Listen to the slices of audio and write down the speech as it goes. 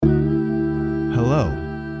Hello,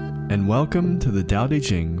 and welcome to the Tao Te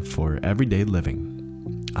Ching for Everyday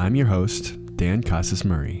Living. I'm your host, Dan Casas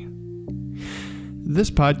Murray.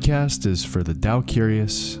 This podcast is for the Tao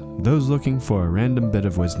curious, those looking for a random bit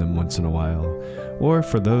of wisdom once in a while, or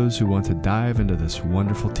for those who want to dive into this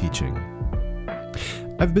wonderful teaching.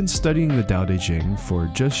 I've been studying the Tao Te Ching for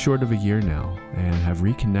just short of a year now, and have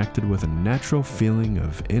reconnected with a natural feeling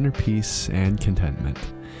of inner peace and contentment.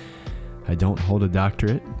 I don't hold a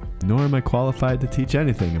doctorate, nor am I qualified to teach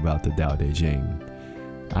anything about the Tao Te Ching.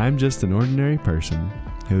 I'm just an ordinary person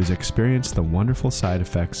who's experienced the wonderful side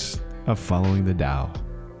effects of following the Tao.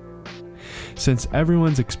 Since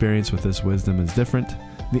everyone's experience with this wisdom is different,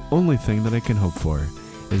 the only thing that I can hope for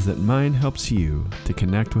is that mine helps you to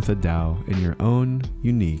connect with the Tao in your own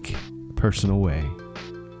unique, personal way.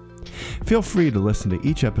 Feel free to listen to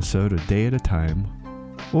each episode a day at a time,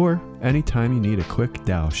 or anytime you need a quick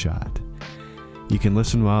Tao shot. You can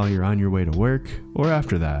listen while you're on your way to work, or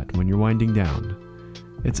after that when you're winding down.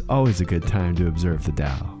 It's always a good time to observe the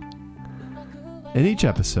Tao. In each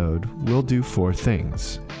episode, we'll do 4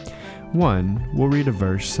 things. 1, we'll read a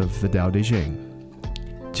verse of the Tao Te Ching.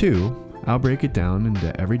 2, I'll break it down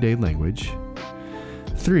into everyday language.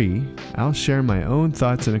 3, I'll share my own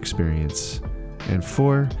thoughts and experience. And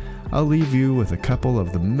 4, I'll leave you with a couple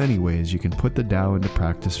of the many ways you can put the Tao into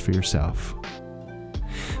practice for yourself.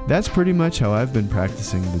 That's pretty much how I've been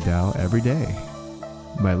practicing the Tao every day.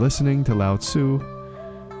 By listening to Lao Tzu,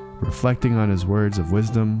 reflecting on his words of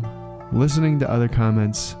wisdom, listening to other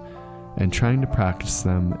comments, and trying to practice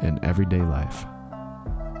them in everyday life.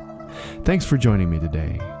 Thanks for joining me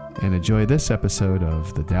today, and enjoy this episode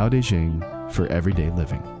of the Tao Te Ching for Everyday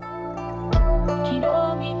Living.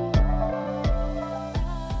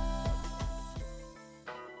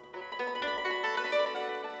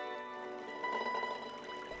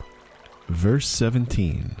 Verse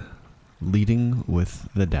 17, Leading with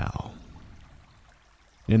the Tao.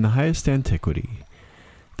 In the highest antiquity,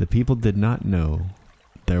 the people did not know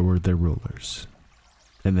there were their rulers.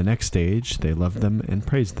 In the next stage, they loved them and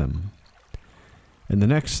praised them. In the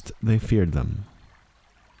next, they feared them.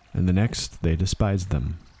 In the next, they despised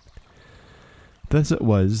them. Thus it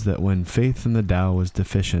was that when faith in the Tao was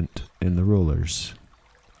deficient in the rulers,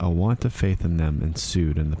 a want of faith in them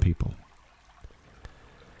ensued in the people.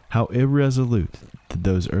 How irresolute did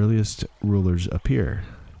those earliest rulers appear,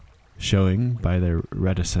 showing by their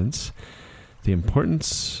reticence the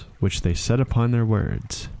importance which they set upon their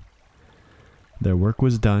words. Their work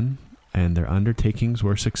was done, and their undertakings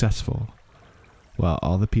were successful, while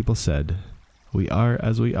all the people said, "We are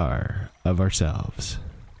as we are of ourselves."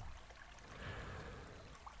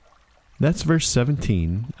 That's verse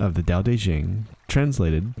 17 of the Tao Te Ching,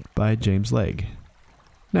 translated by James Legge.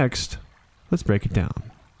 Next, let's break it down.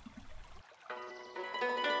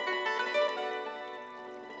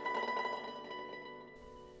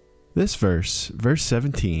 This verse, verse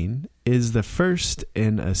 17, is the first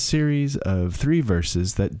in a series of 3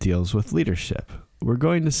 verses that deals with leadership. We're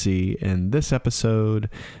going to see in this episode,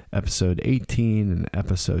 episode 18 and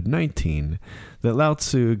episode 19, that Lao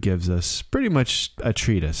Tzu gives us pretty much a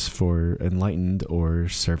treatise for enlightened or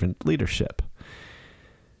servant leadership.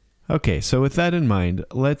 Okay, so with that in mind,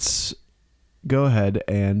 let's go ahead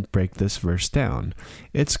and break this verse down.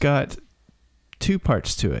 It's got 2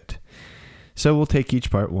 parts to it. So we'll take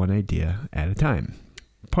each part one idea at a time.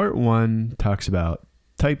 Part 1 talks about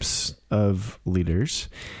types of leaders,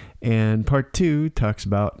 and part 2 talks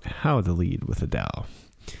about how to lead with the Tao.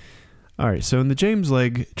 All right, so in the James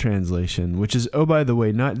Legge translation, which is, oh, by the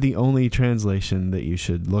way, not the only translation that you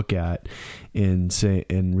should look at in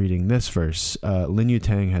reading this verse. Lin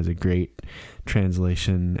Yutang has a great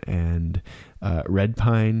translation, and Red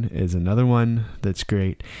Pine is another one that's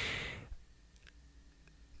great.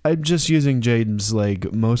 I'm just using James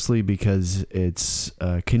Legge mostly because it's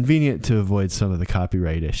convenient to avoid some of the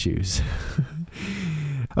copyright issues.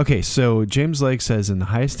 Okay, so James Legge says, in the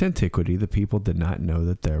highest antiquity, the people did not know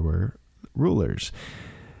that there were rulers.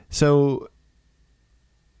 So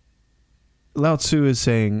Lao Tzu is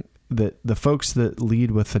saying that the folks that lead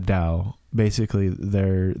with the Tao, basically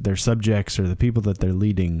their subjects or the people that they're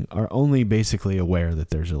leading are only basically aware that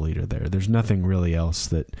there's a leader there. There's nothing really else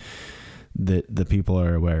that the people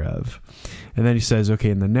are aware of. And then he says,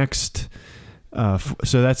 okay, in the next,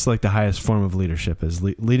 so that's like the highest form of leadership is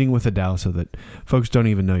leading with a Tao so that folks don't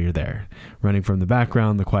even know you're there. Running from the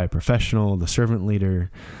background, the quiet professional, the servant leader,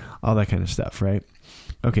 all that kind of stuff, right?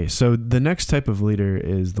 Okay, so the next type of leader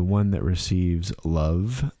is the one that receives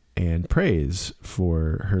love and praise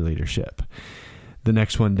for her leadership. The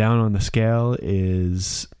next one down on the scale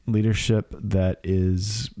is leadership that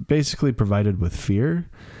is basically provided with fear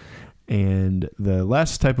And the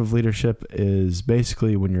last type of leadership is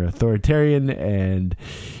basically when you're authoritarian and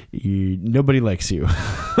nobody likes you,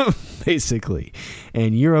 basically.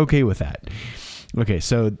 And you're okay with that. Okay,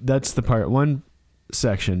 so that's the part one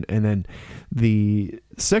section. And then the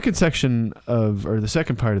second section the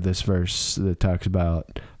second part of this verse that talks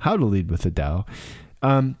about how to lead with the Tao,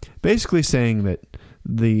 basically saying that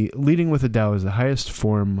the leading with the Tao is the highest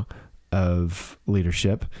form of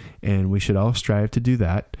leadership, and we should all strive to do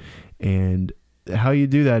that. And how you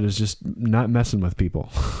do that is just not messing with people,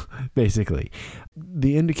 basically.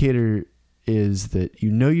 The indicator is that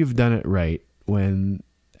you've done it right when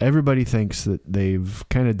everybody thinks that they've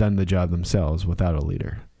kind of done the job themselves without a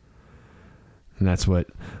leader. And that's what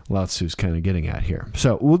Lao Tzu's kind of getting at here.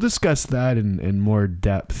 So we'll discuss that in more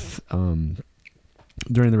depth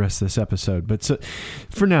during the rest of this episode. But so,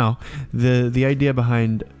 for now, the idea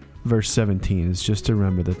behind verse 17 is just to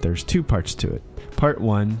remember that there's two parts to it. Part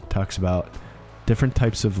 1 talks about different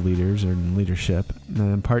types of leaders and leadership, and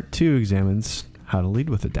then part 2 examines how to lead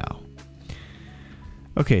with the Tao.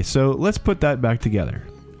 Okay, so let's put that back together.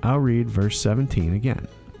 I'll read verse 17 again.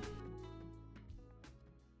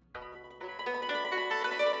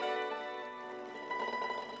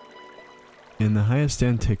 In the highest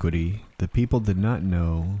antiquity, the people did not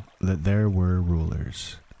know that there were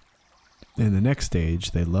rulers. In the next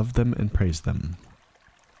age, they loved them and praised them.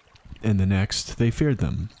 In the next, they feared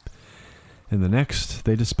them. In the next,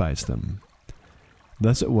 they despised them.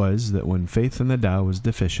 Thus it was that when faith in the Tao was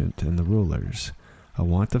deficient in the rulers, a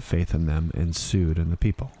want of faith in them ensued in the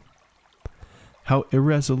people. How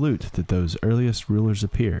irresolute did those earliest rulers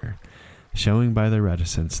appear, showing by their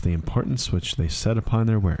reticence the importance which they set upon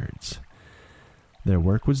their words. Their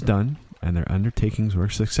work was done, and their undertakings were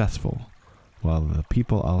successful, while the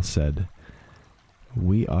people all said,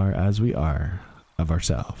 "We are as we are of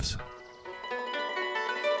ourselves."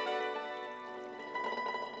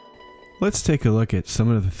 Let's take a look at some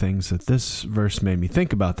of the things that this verse made me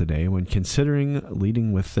think about today when considering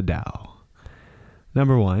leading with the Tao.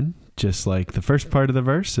 Number 1, just like the first part of the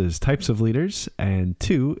verse, is types of leaders, and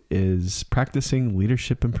 2 is practicing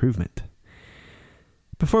leadership improvement.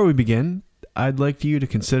 Before we begin, I'd like you to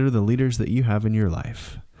consider the leaders that you have in your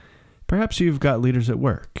life. Perhaps you've got leaders at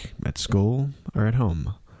work, at school, or at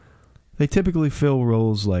home. They typically fill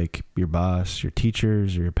roles like your boss, your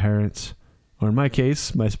teachers, or your parents, or in my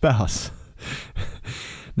case, my spouse.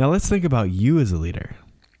 Now let's think about you as a leader.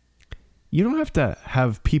 You don't have to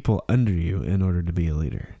have people under you in order to be a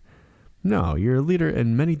leader. No, you're a leader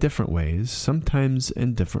in many different ways, sometimes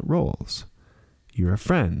in different roles. You're a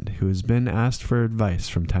friend who has been asked for advice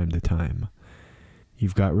from time to time.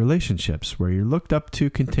 You've got relationships where you're looked up to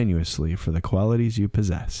continuously for the qualities you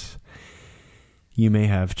possess. You may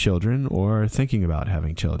have children or are thinking about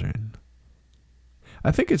having children.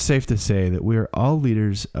 I think it's safe to say that we are all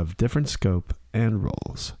leaders of different scope and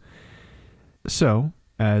roles. So,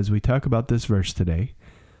 as we talk about this verse today,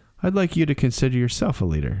 I'd like you to consider yourself a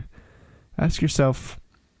leader. Ask yourself,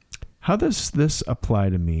 how does this apply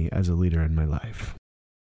to me as a leader in my life?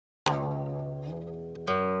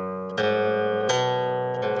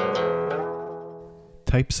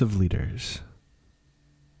 Types of leaders.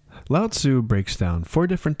 Lao Tzu breaks down 4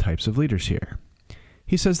 different types of leaders here.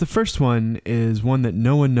 He says the first one is one that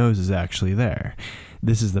no one knows is actually there.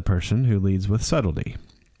 This is the person who leads with subtlety.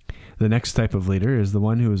 The next type of leader is the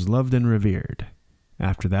one who is loved and revered.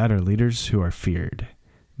 After that are leaders who are feared.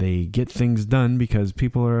 They get things done because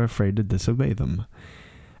people are afraid to disobey them.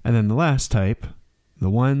 And then the last type, the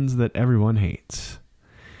ones that everyone hates.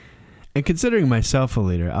 And considering myself a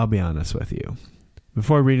leader, I'll be honest with you.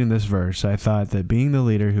 Before reading this verse, I thought that being the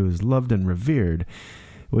leader who is loved and revered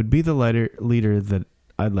would be the leader that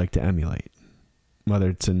I'd like to emulate. Whether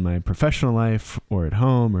it's in my professional life or at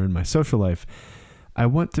home or in my social life, I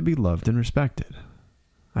want to be loved and respected.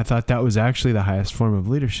 I thought that was actually the highest form of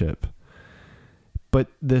leadership. But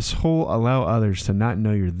this whole allow others to not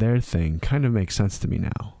know you're their thing kind of makes sense to me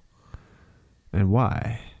now. And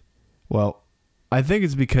why? Well, I think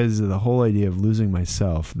it's because of the whole idea of losing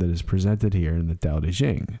myself that is presented here in the Tao Te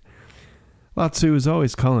Ching. Lao Tzu is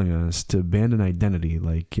always calling on us to abandon identity,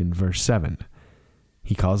 like in verse 7.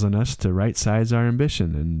 He calls on us to right-size our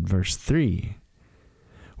ambition in verse 3.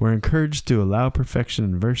 We're encouraged to allow perfection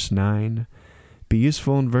in verse 9, be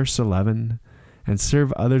useful in verse 11, and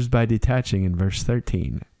serve others by detaching in verse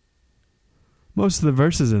 13. Most of the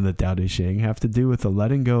verses in the Tao Te Ching have to do with the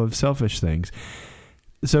letting go of selfish things,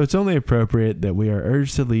 so it's only appropriate that we are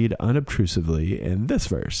urged to lead unobtrusively in this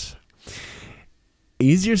verse.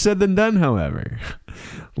 Easier said than done, however.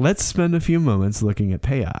 Let's spend a few moments looking at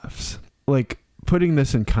payoffs. Like, putting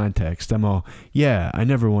this in context, I'm all, yeah, I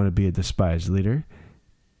never want to be a despised leader.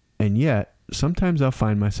 And yet, sometimes I'll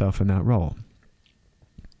find myself in that role.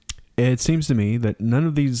 It seems to me that none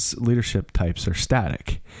of these leadership types are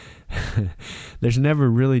static. There's never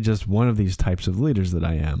really just one of these types of leaders that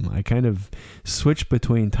I am. I kind of switch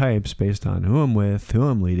between types based on who I'm with, who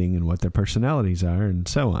I'm leading, and what their personalities are, and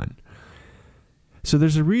so on. So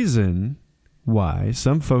there's a reason why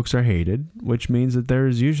some folks are hated, which means that there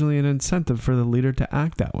is usually an incentive for the leader to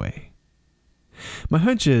act that way. My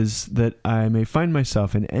hunch is that I may find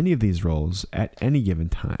myself in any of these roles at any given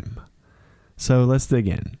time. So let's dig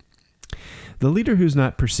in. The leader who's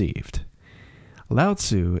not perceived. Lao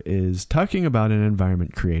Tzu is talking about an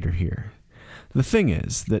environment creator here. The thing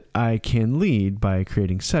is that I can lead by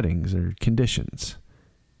creating settings or conditions,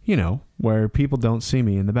 where people don't see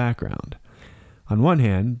me in the background. On one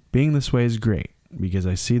hand, being this way is great because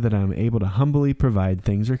I see that I'm able to humbly provide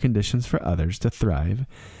things or conditions for others to thrive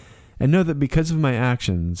and know that because of my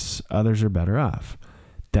actions, others are better off.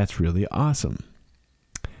 That's really awesome.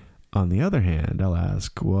 On the other hand, I'll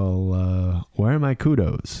ask, well, where are my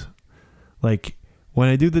kudos? Like, when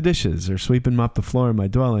I do the dishes or sweep and mop the floor in my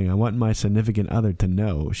dwelling, I want my significant other to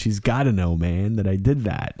know. She's got to know, man, that I did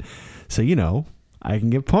that. So, I can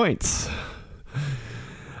get points.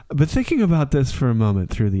 But thinking about this for a moment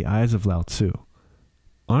through the eyes of Lao Tzu,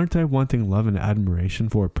 aren't I wanting love and admiration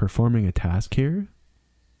for performing a task here?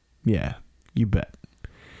 Yeah, you bet.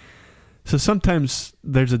 So sometimes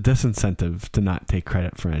there's a disincentive to not take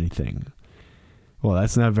credit for anything. Well,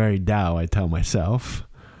 that's not very Tao, I tell myself.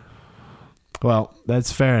 Well,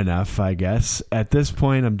 that's fair enough, I guess. At this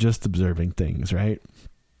point, I'm just observing things, right?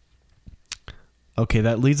 Okay,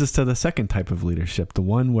 that leads us to the second type of leadership, the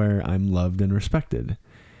one where I'm loved and respected.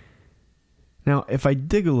 Now, if I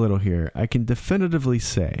dig a little here, I can definitively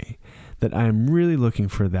say that I am really looking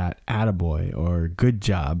for that attaboy or good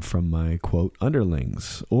job from my, quote,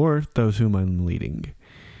 underlings, or those whom I'm leading.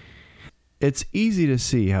 It's easy to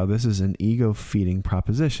see how this is an ego-feeding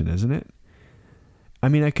proposition, isn't it? I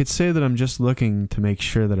mean, I could say that I'm just looking to make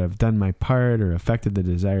sure that I've done my part or affected the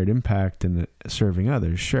desired impact in serving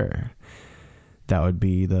others, sure. That would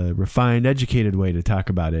be the refined, educated way to talk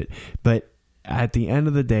about it. But at the end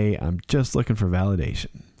of the day, I'm just looking for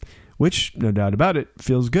validation, which, no doubt about it,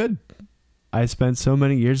 feels good. I spent so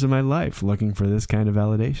many years of my life looking for this kind of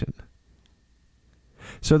validation.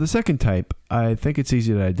 So the second type, I think it's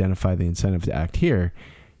easy to identify the incentive to act here.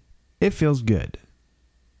 It feels good.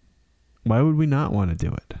 Why would we not want to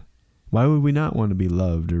do it? Why would we not want to be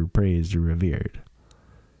loved or praised or revered?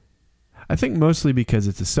 I think mostly because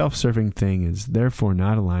it's a self-serving thing is therefore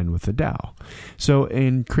not aligned with the Tao. So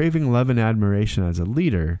in craving love and admiration as a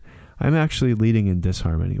leader, I'm actually leading in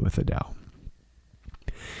disharmony with the Tao.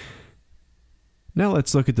 Now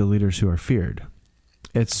let's look at the leaders who are feared.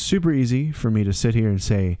 It's super easy for me to sit here and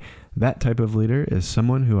say, that type of leader is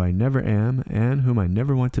someone who I never am and whom I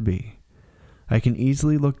never want to be. I can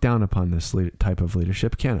easily look down upon this type of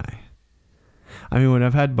leadership, can't I? I mean, when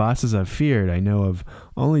I've had bosses I've feared, I know I've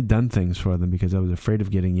only done things for them because I was afraid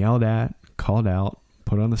of getting yelled at, called out,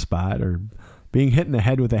 put on the spot, or being hit in the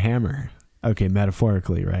head with a hammer. Okay,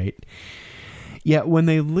 metaphorically, right? Yet when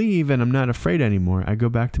they leave and I'm not afraid anymore, I go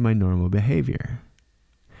back to my normal behavior.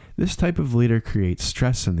 This type of leader creates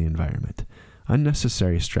stress in the environment,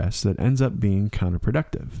 unnecessary stress that ends up being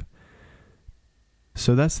counterproductive.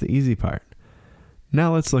 So that's the easy part.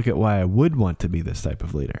 Now let's look at why I would want to be this type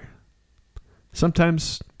of leader.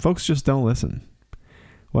 Sometimes folks just don't listen.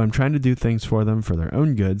 When I'm trying to do things for them for their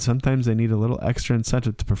own good, sometimes they need a little extra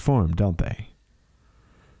incentive to perform, don't they?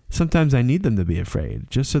 Sometimes I need them to be afraid,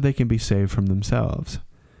 just so they can be saved from themselves.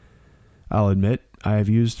 I'll admit, I have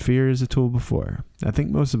used fear as a tool before. I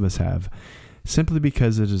think most of us have, simply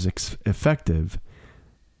because it is effective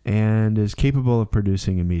and is capable of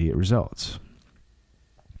producing immediate results.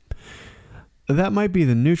 That might be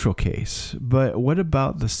the neutral case, but what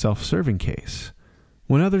about the self-serving case?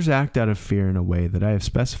 When others act out of fear in a way that I have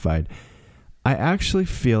specified, I actually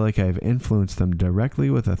feel like I have influenced them directly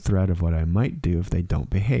with a threat of what I might do if they don't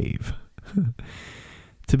behave.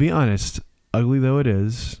 To be honest, ugly though it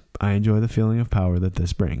is, I enjoy the feeling of power that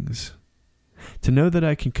this brings. To know that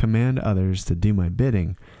I can command others to do my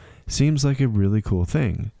bidding seems like a really cool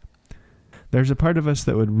thing. There's a part of us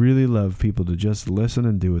that would really love people to just listen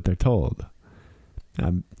and do what they're told.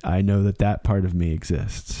 I know that part of me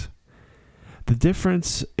exists. The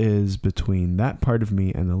difference is between that part of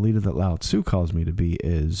me and the leader that Lao Tzu calls me to be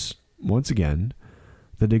is, once again,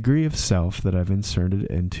 the degree of self that I've inserted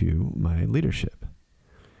into my leadership.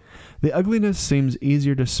 The ugliness seems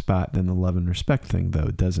easier to spot than the love and respect thing,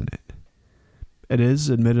 though, doesn't it? it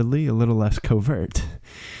is admittedly a little less covert.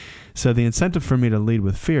 So the incentive for me to lead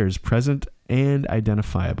with fear is present and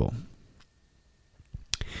identifiable.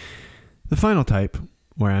 The final type,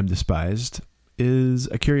 where I'm despised, is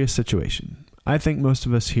a curious situation. I think most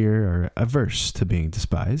of us here are averse to being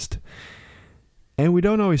despised, and we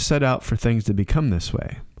don't always set out for things to become this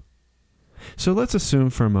way. So let's assume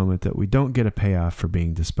for a moment that we don't get a payoff for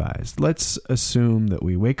being despised. Let's assume that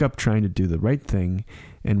we wake up trying to do the right thing,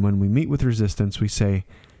 and when we meet with resistance, we say,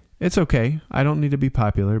 "It's okay, I don't need to be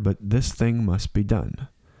popular, but this thing must be done."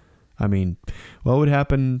 I mean, what would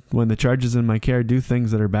happen when the charges in my care do things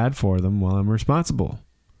that are bad for them while I'm responsible?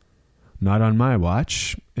 Not on my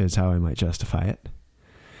watch, is how I might justify it.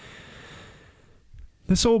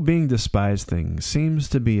 This whole being despised thing seems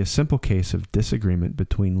to be a simple case of disagreement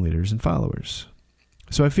between leaders and followers.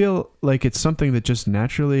 So I feel like it's something that just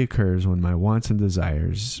naturally occurs when my wants and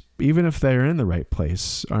desires, even if they're in the right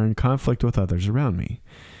place, are in conflict with others around me.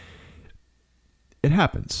 It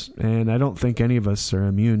happens, and I don't think any of us are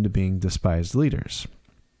immune to being despised leaders.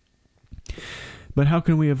 But how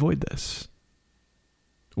can we avoid this?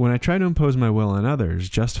 When I try to impose my will on others,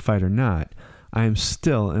 justified or not, I am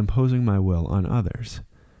still imposing my will on others.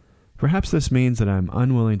 Perhaps this means that I'm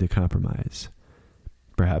unwilling to compromise.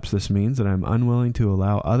 Perhaps this means that I'm unwilling to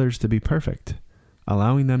allow others to be perfect,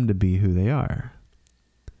 allowing them to be who they are.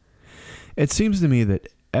 It seems to me that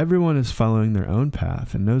everyone is following their own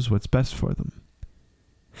path and knows what's best for them.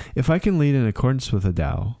 If I can lead in accordance with the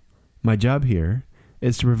Tao, my job here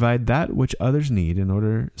is to provide that which others need in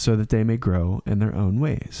order so that they may grow in their own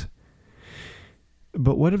ways.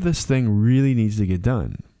 But what if this thing really needs to get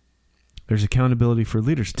done? There's accountability for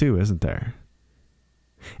leaders too, isn't there?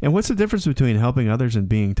 And what's the difference between helping others and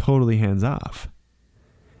being totally hands-off?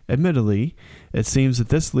 Admittedly, it seems that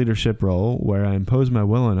this leadership role, where I impose my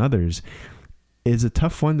will on others, is a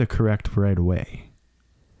tough one to correct right away.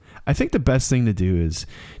 I think the best thing to do is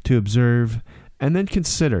to observe and then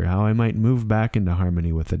consider how I might move back into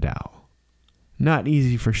harmony with the Tao. Not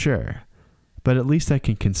easy for sure, but at least I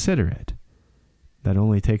can consider it. That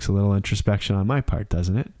only takes a little introspection on my part,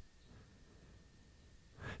 doesn't it?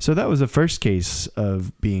 So that was the first case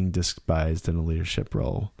of being despised in a leadership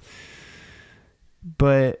role.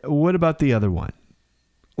 But what about the other one?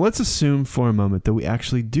 Let's assume for a moment that we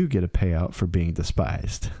actually do get a payout for being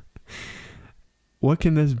despised. What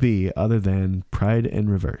can this be other than pride in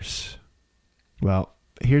reverse? Well,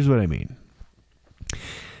 here's what I mean.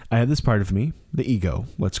 I have this part of me, the ego,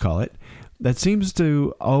 let's call it, that seems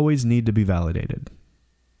to always need to be validated.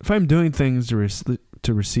 If I'm doing things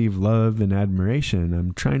to receive love and admiration,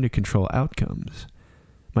 I'm trying to control outcomes.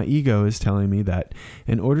 My ego is telling me that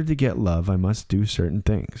in order to get love, I must do certain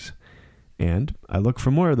things. And I look for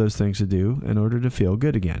more of those things to do in order to feel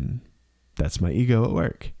good again. That's my ego at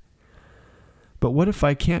work. But what if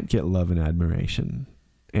I can't get love and admiration?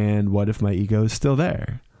 And what if my ego is still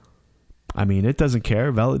there? I mean, it doesn't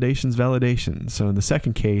care. Validation's validation. So in the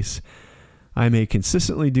second case, I may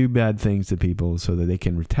consistently do bad things to people so that they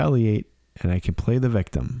can retaliate and I can play the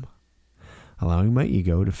victim, allowing my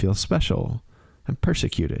ego to feel special and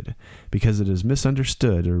persecuted because it is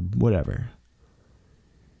misunderstood or whatever.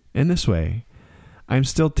 In this way, I'm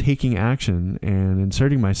still taking action and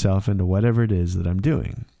inserting myself into whatever it is that I'm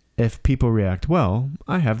doing. If people react well,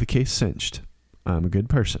 I have the case cinched. I'm a good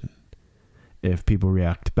person. If people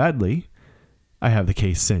react badly, I have the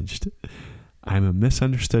case cinched. I'm a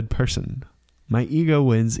misunderstood person. My ego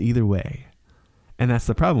wins either way. And that's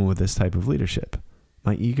the problem with this type of leadership.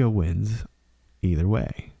 My ego wins either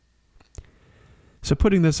way. So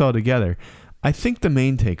putting this all together, I think the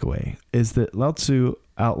main takeaway is that Lao Tzu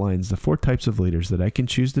outlines the 4 types of leaders that I can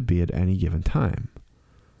choose to be at any given time.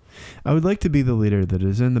 I would like to be the leader that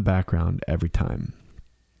is in the background every time.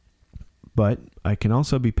 But I can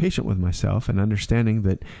also be patient with myself and understanding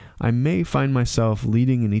that I may find myself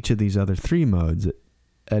leading in each of these other 3 modes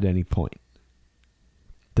at any point.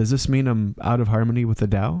 Does this mean I'm out of harmony with the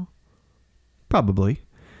Tao? Probably.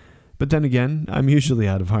 But then again, I'm usually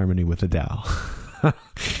out of harmony with the Tao.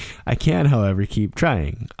 I can, however, keep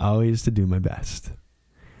trying, always to do my best.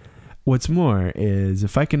 What's more is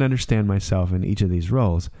if I can understand myself in each of these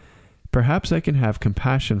roles, perhaps I can have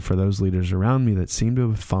compassion for those leaders around me that seem to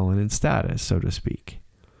have fallen in status, so to speak.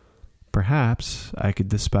 Perhaps I could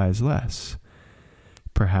despise less.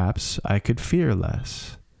 Perhaps I could fear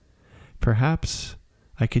less. Perhaps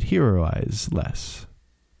I could heroize less.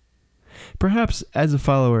 Perhaps as a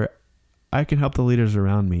follower, I can help the leaders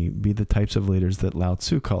around me be the types of leaders that Lao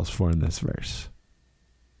Tzu calls for in this verse.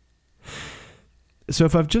 So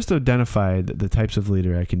if I've just identified the types of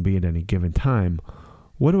leader I can be at any given time,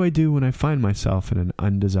 What do I do when I find myself in an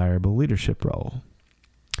undesirable leadership role?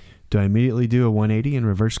 Do I immediately do a 180 and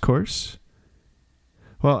reverse course?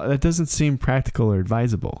 Well, that doesn't seem practical or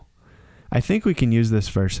advisable. I think we can use this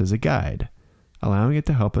verse as a guide, allowing it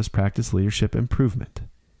to help us practice leadership improvement.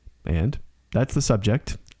 And that's the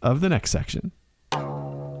subject of the next section.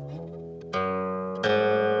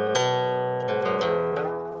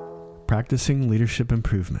 Practicing leadership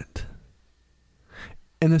improvement.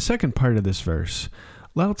 In the second part of this verse,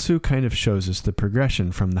 Lao Tzu kind of shows us the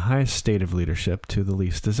progression from the highest state of leadership to the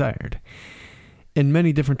least desired. In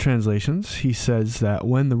many different translations, he says that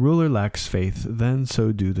when the ruler lacks faith, then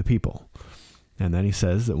so do the people. And then he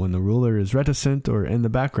says that when the ruler is reticent or in the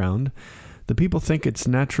background, the people think it's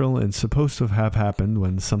natural and supposed to have happened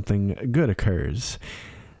when something good occurs.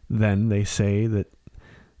 Then they say that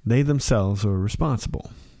they themselves are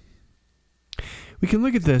responsible. We can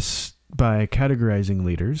look at this by categorizing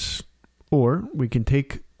leaders, or we can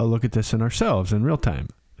take a look at this in ourselves in real time.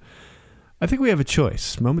 I think we have a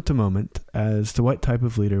choice, moment to moment, as to what type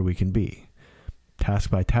of leader we can be. Task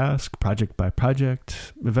by task, project by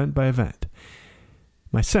project, event by event.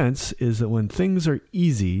 My sense is that when things are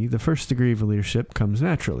easy, the first degree of leadership comes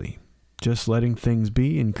naturally, just letting things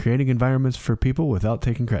be and creating environments for people without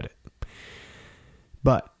taking credit.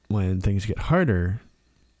 But when things get harder,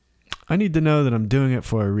 I need to know that I'm doing it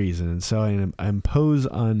for a reason, and so I impose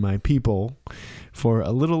on my people for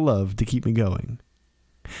a little love to keep me going.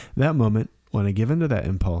 That moment, when I give in to that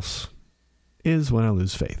impulse, is when I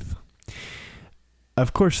lose faith.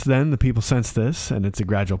 Of course, then the people sense this, and it's a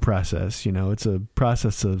gradual process. It's a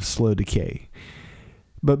process of slow decay.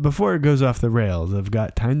 But before it goes off the rails, I've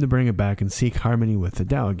got time to bring it back and seek harmony with the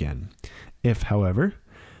Tao again. If, however,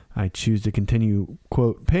 I choose to continue,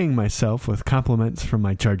 quote, paying myself with compliments from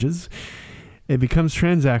my charges, it becomes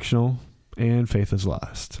transactional and faith is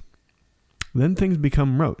lost. Then things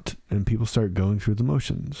become rote and people start going through the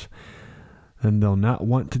motions. And they'll not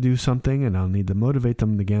want to do something and I'll need to motivate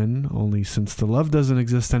them again, only since the love doesn't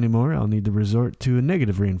exist anymore, I'll need to resort to a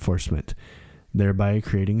negative reinforcement, thereby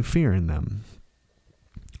creating fear in them.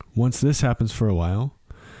 Once this happens for a while,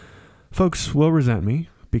 folks will resent me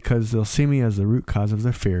because they'll see me as the root cause of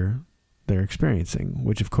their fear they're experiencing,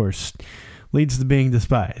 which of course leads to being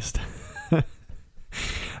despised.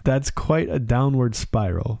 That's quite a downward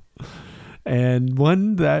spiral, and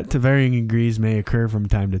one that to varying degrees may occur from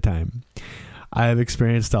time to time. I have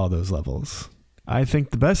experienced all those levels. I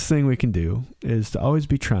think the best thing we can do is to always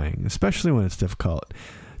be trying, especially when it's difficult,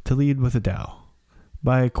 to lead with a Tao.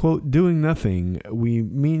 By, quote, doing nothing, we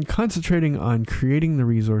mean concentrating on creating the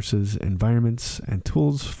resources, environments, and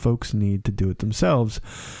tools folks need to do it themselves,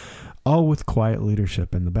 all with quiet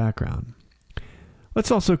leadership in the background. Let's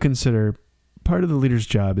also consider part of the leader's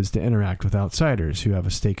job is to interact with outsiders who have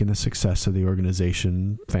a stake in the success of the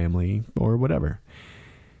organization, family, or whatever.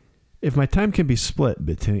 If my time can be split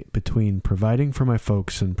between providing for my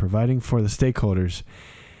folks and providing for the stakeholders,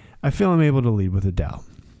 I feel I'm able to lead with a Tao.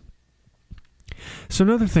 So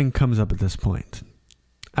another thing comes up at this point.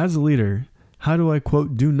 As a leader, how do I,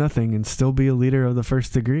 quote, do nothing and still be a leader of the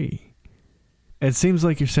first degree? It seems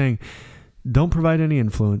like you're saying, don't provide any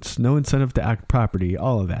influence, no incentive to act property,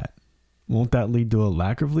 all of that. Won't that lead to a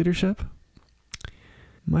lack of leadership?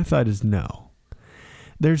 My thought is no.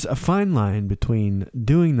 There's a fine line between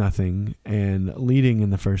doing nothing and leading in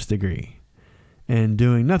the first degree. In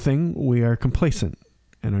doing nothing, we are complacent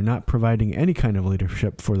and are not providing any kind of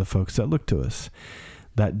leadership for the folks that look to us.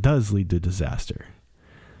 That does lead to disaster.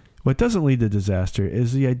 What doesn't lead to disaster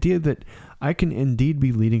is the idea that I can indeed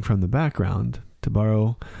be leading from the background. To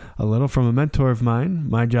borrow a little from a mentor of mine,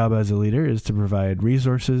 my job as a leader is to provide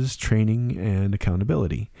resources, training, and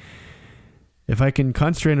accountability. If I can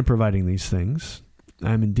concentrate on providing these things,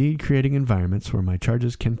 I'm indeed creating environments where my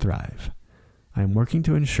charges can thrive. I am working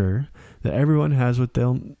to ensure that everyone has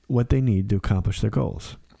what they need to accomplish their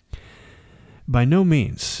goals. By no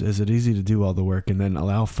means is it easy to do all the work and then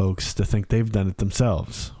allow folks to think they've done it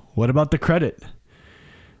themselves. What about the credit?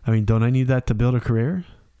 Don't I need that to build a career?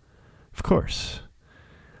 Of course.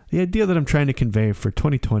 The idea that I'm trying to convey for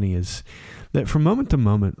 2020 is that from moment to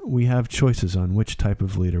moment, we have choices on which type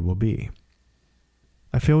of leader we'll be.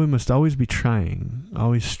 I feel we must always be trying,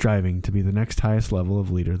 always striving to be the next highest level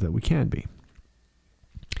of leader that we can be.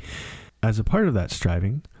 As a part of that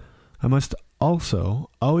striving, I must also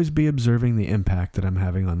always be observing the impact that I'm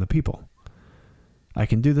having on the people. I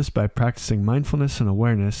can do this by practicing mindfulness and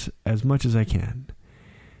awareness as much as I can.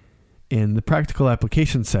 In the practical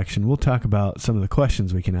application section, we'll talk about some of the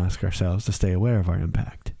questions we can ask ourselves to stay aware of our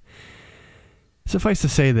impact. Suffice to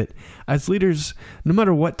say that as leaders, no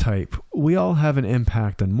matter what type, we all have an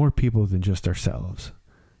impact on more people than just ourselves.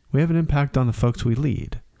 We have an impact on the folks we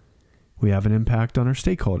lead. We have an impact on our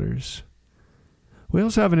stakeholders. We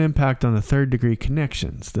also have an impact on the third-degree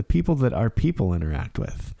connections, the people that our people interact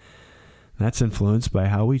with. That's influenced by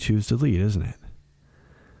how we choose to lead, isn't it?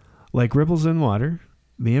 Like ripples in water,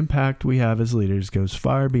 the impact we have as leaders goes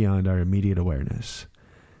far beyond our immediate awareness.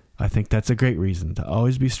 I think that's a great reason to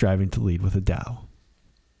always be striving to lead with a Tao.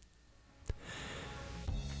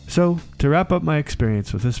 So, to wrap up my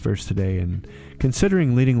experience with this verse today and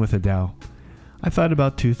considering leading with a Tao, I thought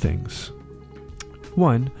about two things.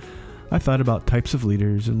 One, I thought about types of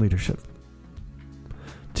leaders and leadership.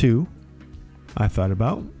 Two, I thought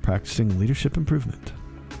about practicing leadership improvement.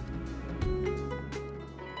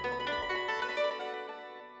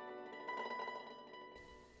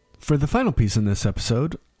 For the final piece in this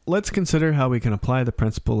episode, let's consider how we can apply the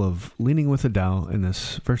principle of leading with a Tao in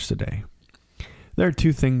this verse today. There are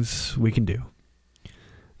two things we can do.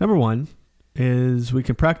 Number one is we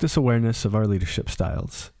can practice awareness of our leadership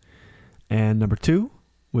styles. And number two,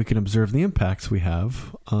 we can observe the impacts we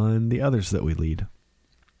have on the others that we lead.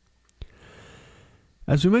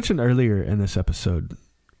 As we mentioned earlier in this episode,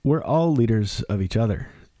 we're all leaders of each other,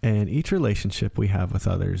 and each relationship we have with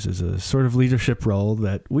others is a sort of leadership role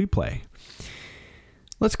that we play.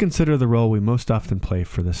 Let's consider the role we most often play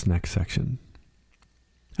for this next section.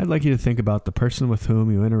 I'd like you to think about the person with whom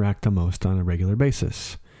you interact the most on a regular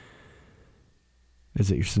basis. Is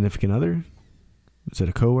it your significant other? Is it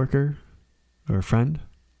a coworker or a friend?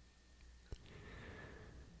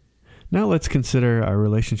 Now let's consider our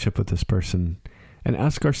relationship with this person and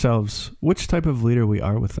ask ourselves which type of leader we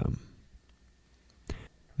are with them.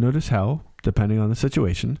 Notice how, depending on the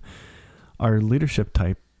situation, our leadership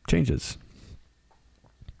type changes.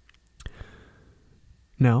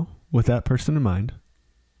 Now, with that person in mind,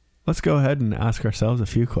 let's go ahead and ask ourselves a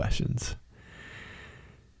few questions.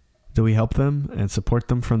 Do we help them and support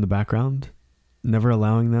them from the background, never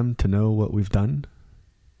allowing them to know what we've done?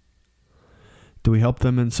 Do we help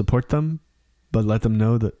them and support them, but let them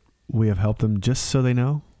know that we have helped them just so they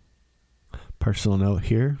know? Personal note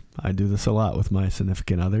here, I do this a lot with my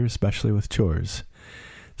significant other, especially with chores.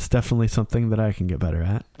 It's definitely something that I can get better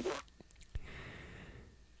at.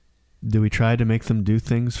 Do we try to make them do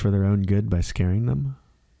things for their own good by scaring them?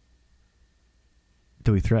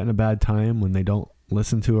 Do we threaten a bad time when they don't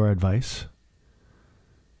listen to our advice?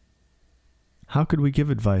 How could we give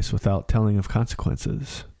advice without telling of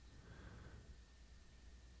consequences?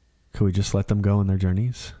 Could we just let them go on their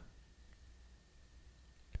journeys?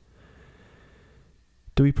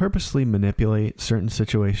 Do we purposely manipulate certain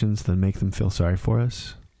situations that make them feel sorry for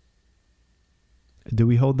us? Do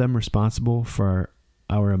we hold them responsible for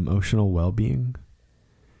our emotional well-being?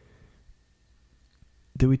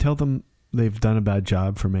 Do we tell them they've done a bad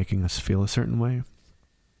job for making us feel a certain way?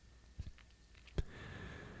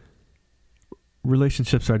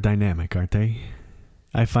 Relationships are dynamic, aren't they?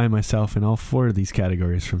 I find myself in all four of these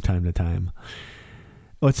categories from time to time.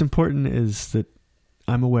 What's important is that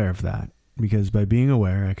I'm aware of that, because by being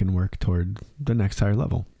aware, I can work toward the next higher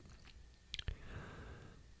level.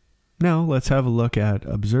 Now, let's have a look at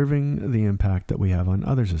observing the impact that we have on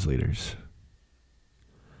others as leaders.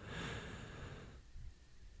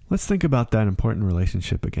 Let's think about that important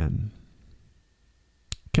relationship again.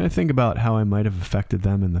 Can I think about how I might have affected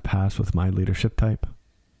them in the past with my leadership type?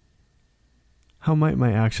 How might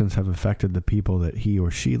my actions have affected the people that he or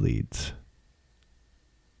she leads?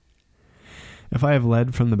 If I have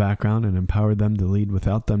led from the background and empowered them to lead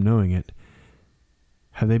without them knowing it,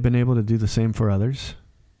 have they been able to do the same for others?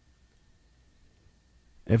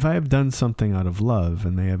 If I have done something out of love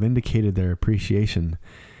and they have indicated their appreciation,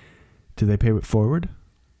 do they pay it forward?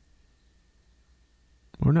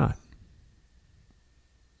 Or not?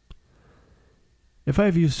 If I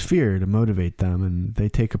have used fear to motivate them and they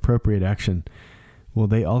take appropriate action, will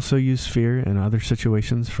they also use fear in other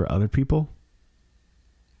situations for other people?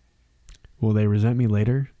 Will they resent me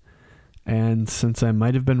later? And since I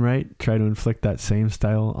might have been right, try to inflict that same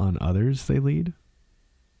style on others they lead?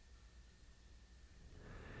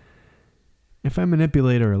 If I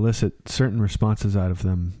manipulate or elicit certain responses out of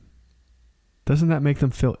them, doesn't that make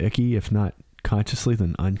them feel icky, if not consciously,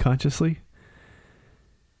 then unconsciously?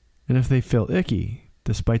 And if they feel icky,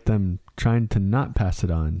 despite them trying to not pass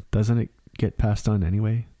it on, doesn't it get passed on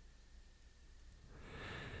anyway?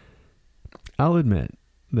 I'll admit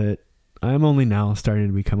that I'm only now starting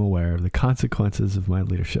to become aware of the consequences of my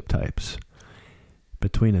leadership types.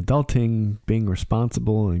 Between adulting, being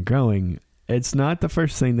responsible, and growing, it's not the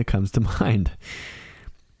first thing that comes to mind.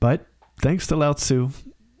 But thanks to Lao Tzu,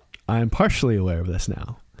 I am partially aware of this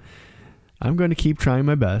now. I'm going to keep trying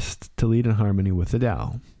my best to lead in harmony with the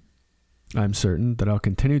Tao. I'm certain that I'll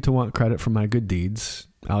continue to want credit for my good deeds.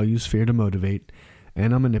 I'll use fear to motivate,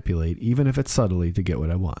 and I'll manipulate, even if it's subtly, to get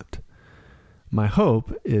what I want. My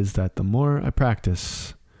hope is that the more I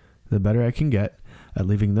practice, the better I can get at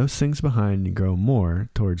leaving those things behind and grow more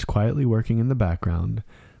towards quietly working in the background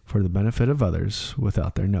for the benefit of others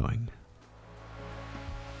without their knowing.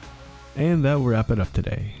 And that will wrap it up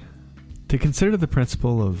today. To consider the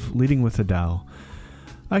principle of leading with the Tao,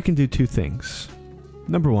 I can do two things.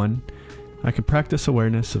 Number one, I can practice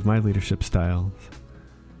awareness of my leadership styles.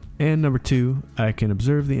 And number two, I can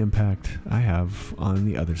observe the impact I have on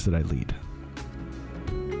the others that I lead.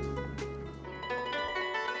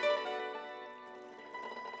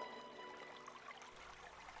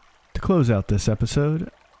 To close out this episode,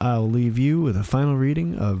 I'll leave you with a final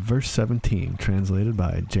reading of verse 17, translated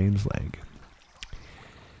by James Legge.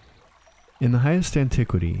 In the highest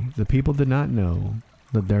antiquity, the people did not know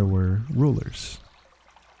that there were rulers.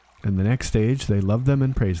 In the next stage, they loved them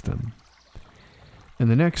and praised them. In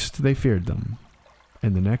the next, they feared them.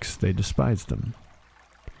 In the next, they despised them.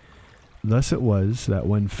 Thus it was that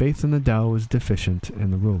when faith in the Tao was deficient in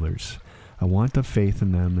the rulers, a want of faith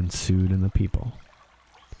in them ensued in the people.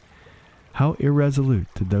 How irresolute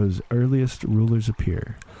did those earliest rulers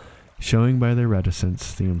appear, showing by their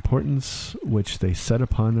reticence the importance which they set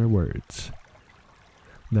upon their words.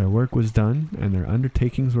 Their work was done, and their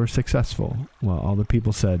undertakings were successful, while all the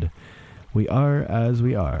people said, "We are as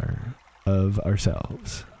we are, of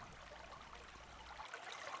ourselves."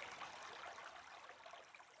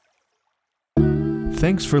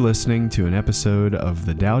 Thanks for listening to an episode of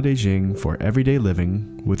the Tao Te Ching for Everyday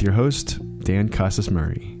Living with your host, Dan Casas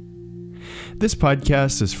Murray. This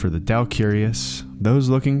podcast is for the Tao curious, those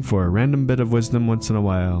looking for a random bit of wisdom once in a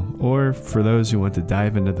while, or for those who want to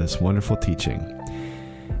dive into this wonderful teaching.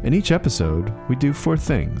 In each episode, we do 4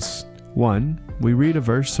 things. 1, we read a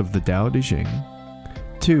verse of the Tao Te Ching.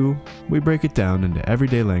 2, we break it down into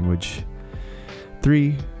everyday language.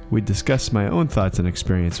 3, we discuss my own thoughts and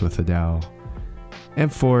experience with the Tao.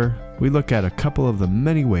 And 4, we look at a couple of the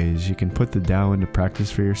many ways you can put the Tao into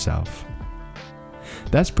practice for yourself.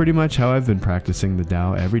 That's pretty much how I've been practicing the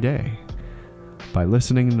Tao every day. By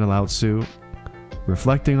listening to Lao Tzu,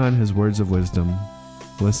 reflecting on his words of wisdom,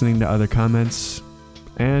 listening to other comments,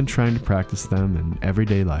 and trying to practice them in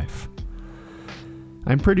everyday life.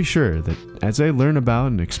 I'm pretty sure that as I learn about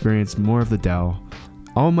and experience more of the Tao,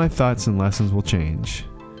 all my thoughts and lessons will change.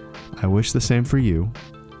 I wish the same for you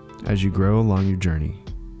as you grow along your journey.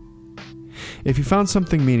 If you found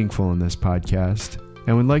something meaningful in this podcast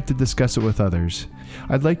and would like to discuss it with others,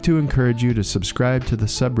 I'd like to encourage you to subscribe to the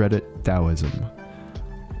subreddit Taoism.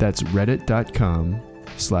 That's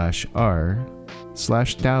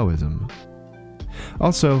reddit.com/r/Taoism.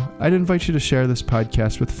 Also, I'd invite you to share this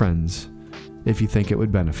podcast with friends if you think it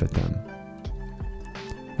would benefit them.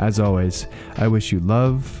 As always, I wish you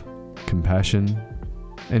love, compassion,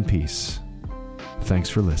 and peace. Thanks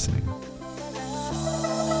for listening.